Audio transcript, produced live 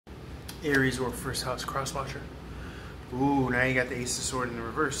Aries or first house crosswatcher. Ooh, now you got the Ace of Swords in the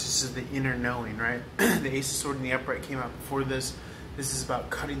reverse. This is the inner knowing, right? The Ace of Swords in the upright came out before this. This is about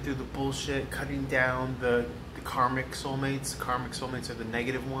cutting through the bullshit, cutting down the karmic soulmates. The karmic soulmates are the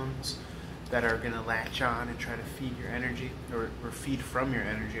negative ones that are going to latch on and try to feed your energy, or feed from your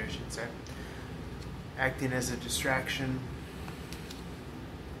energy, I should say. Acting as a distraction.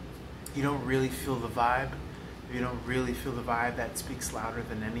 You don't really feel the vibe. If you don't really feel the vibe, that speaks louder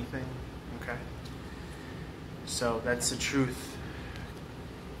than anything, okay? So that's the truth.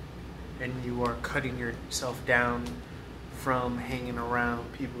 And you are cutting yourself down from hanging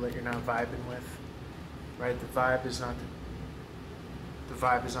around people that you're not vibing with, right? The vibe is not the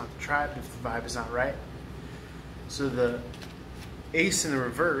vibe is not the tribe if the vibe is not right. So the Ace in the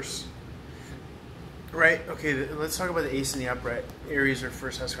reverse, right? Okay, let's talk about the Ace in the upright. Aries or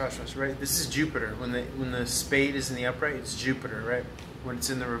first house crossroads, right? This is Jupiter. When the spade is in the upright, it's Jupiter, right? When it's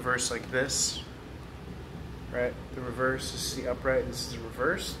in the reverse like this, right? The reverse, this is the upright, this is the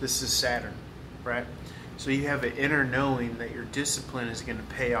reverse, this is Saturn, right? So you have an inner knowing that your discipline is going to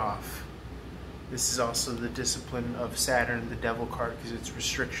pay off. This is also the discipline of Saturn, the devil card, because it's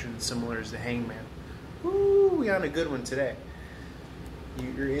restriction, similar as the hangman. Woo, we on a good one today.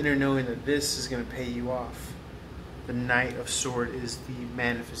 Your inner knowing that this is going to pay you off. The Knight of Swords is the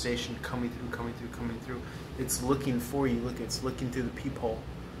manifestation coming through. It's looking for you. Look, it's looking through the peephole,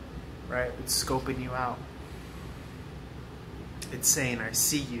 right? It's scoping you out. It's saying, I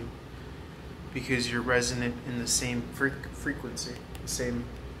see you, because you're resonant in the same frequency, the same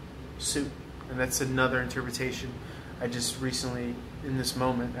suit. And that's another interpretation I just recently, in this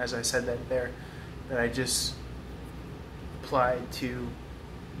moment, as I said that I just applied to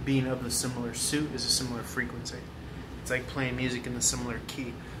being of the similar suit is a similar frequency. It's like playing music in the similar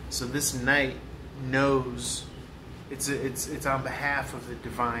key. So this Knight knows it's on behalf of the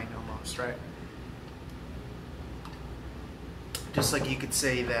divine almost, right? Just like you could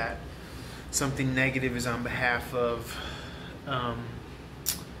say that something negative is on behalf of,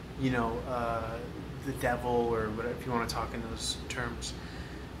 the devil, or whatever, if you want to talk in those terms.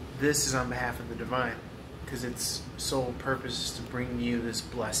 This is on behalf of the divine, because its sole purpose is to bring you this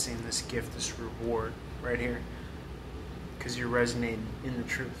blessing, this gift, this reward right here, because you're resonating in the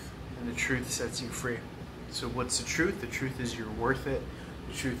truth, and the truth sets you free. So what's the truth? The truth is you're worth it.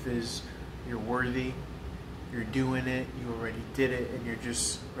 The truth is you're worthy. You're doing it, you already did it, and you're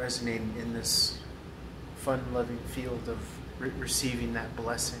just resonating in this fun-loving field of receiving that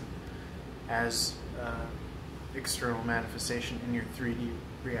blessing as external manifestation in your 3D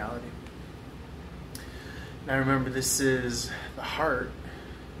reality. Now remember, this is the heart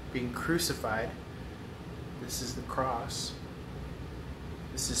being crucified. This is the cross.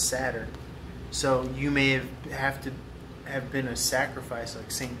 This is Saturn. So you may have been a sacrifice,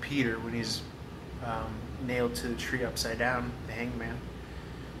 like St. Peter when he's nailed to the tree upside down, the hangman.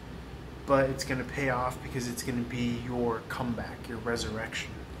 But it's going to pay off, because it's going to be your comeback, your resurrection,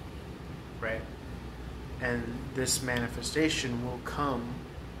 right? And this manifestation will come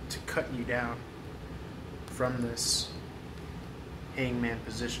to cut you down from this hangman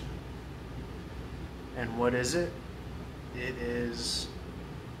position. And what is it? It is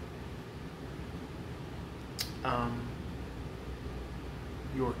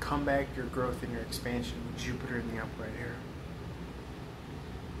your comeback, your growth, and your expansion with Jupiter in the upright here.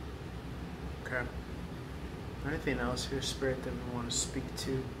 Okay. Anything else here, Spirit, that we want to speak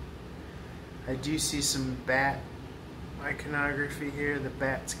to? I do see some bat iconography here. The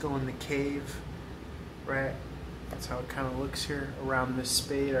bats go in the cave, right? That's how it kind of looks here. Around this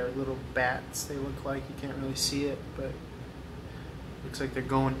spade are little bats, they look like. You can't really see it, but looks like they're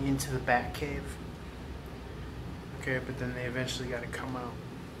going into the bat cave. Okay, but then they eventually got to come out.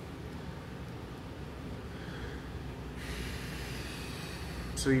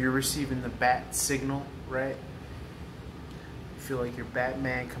 So you're receiving the bat signal, right? You feel like you're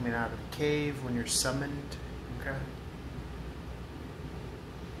Batman coming out of the cave when you're summoned, okay?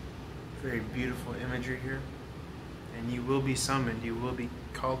 Very beautiful imagery here. And you will be summoned, you will be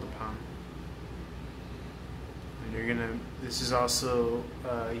called upon. And you're gonna, this is also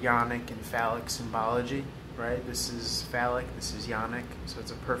yonic and phallic symbology, right? This is phallic, this is yonic, so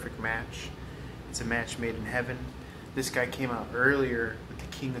it's a perfect match. It's a match made in heaven. This guy came out earlier with the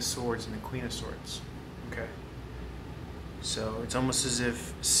King of Swords and the Queen of Swords, okay? So it's almost as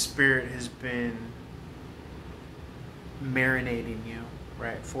if Spirit has been marinating you,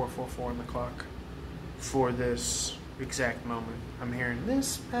 right? 444 on the clock for this exact moment. I'm hearing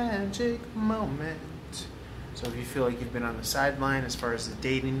this magic moment. So if you feel like you've been on the sideline as far as the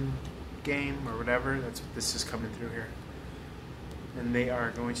dating game or whatever, that's what this is coming through here. And they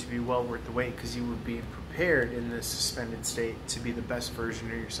are going to be well worth the wait because you would be prepared in this suspended state to be the best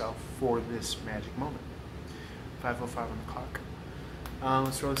version of yourself for this magic moment. 5:05 on the clock.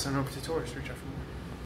 Let's roll this on over to Taurus. Reach out for more.